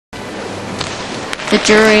The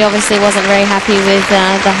jury obviously wasn't very happy with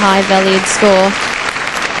the high valued score.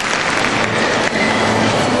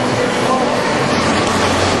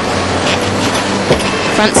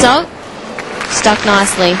 Front salt, stuck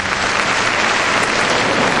nicely.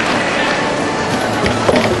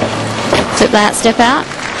 Flip that, step out.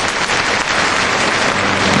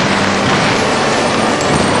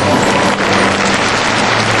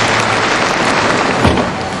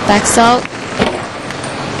 Back salt.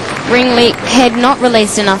 Ring leap, head not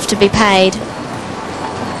released enough to be paid.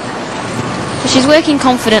 But she's working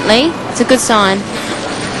confidently. It's a good sign.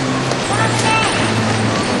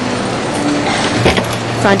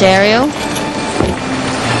 Front aerial.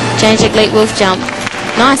 Change leg leap, wolf jump.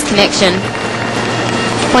 Nice connection.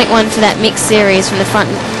 0.1 for that mixed series from the front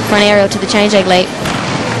aerial to the change leg leap.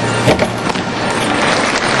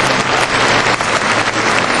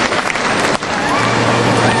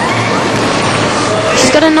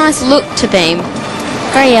 She's got a nice look to beam.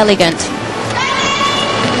 Very elegant.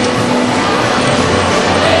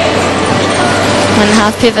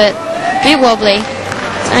 1.5 pivot. Bit wobbly.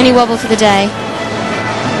 It's only wobble for the day.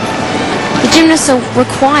 The gymnasts are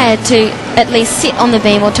required to at least sit on the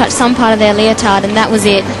beam or touch some part of their leotard, and that was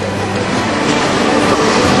it.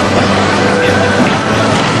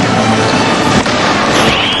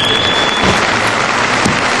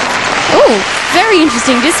 Oh, very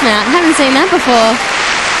interesting dismount. Haven't seen that before.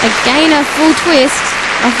 Again, a full twist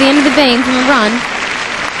off the end of the beam from a run.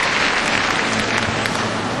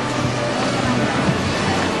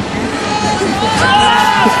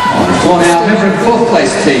 For our member of 4th place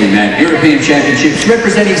team at European Championships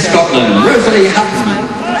representing Scotland, Rosalie Hutton.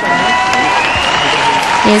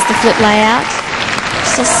 Here's the flip layout.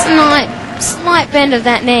 Just a slight bend of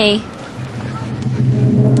that knee.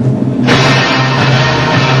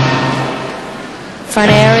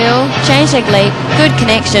 Front aerial, change leg leap, good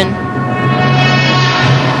connection.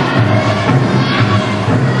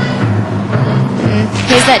 And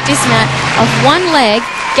here's that dismount of one leg,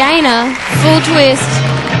 gainer, full twist.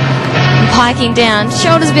 Hiking down,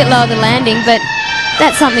 shoulders a bit lower than landing, but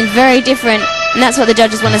that's something very different, and that's what the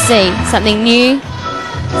judges want to see. Something new,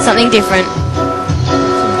 something different.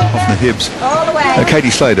 Off the hips. Katie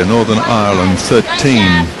Slader, Northern Ireland, 13.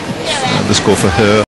 The score for her.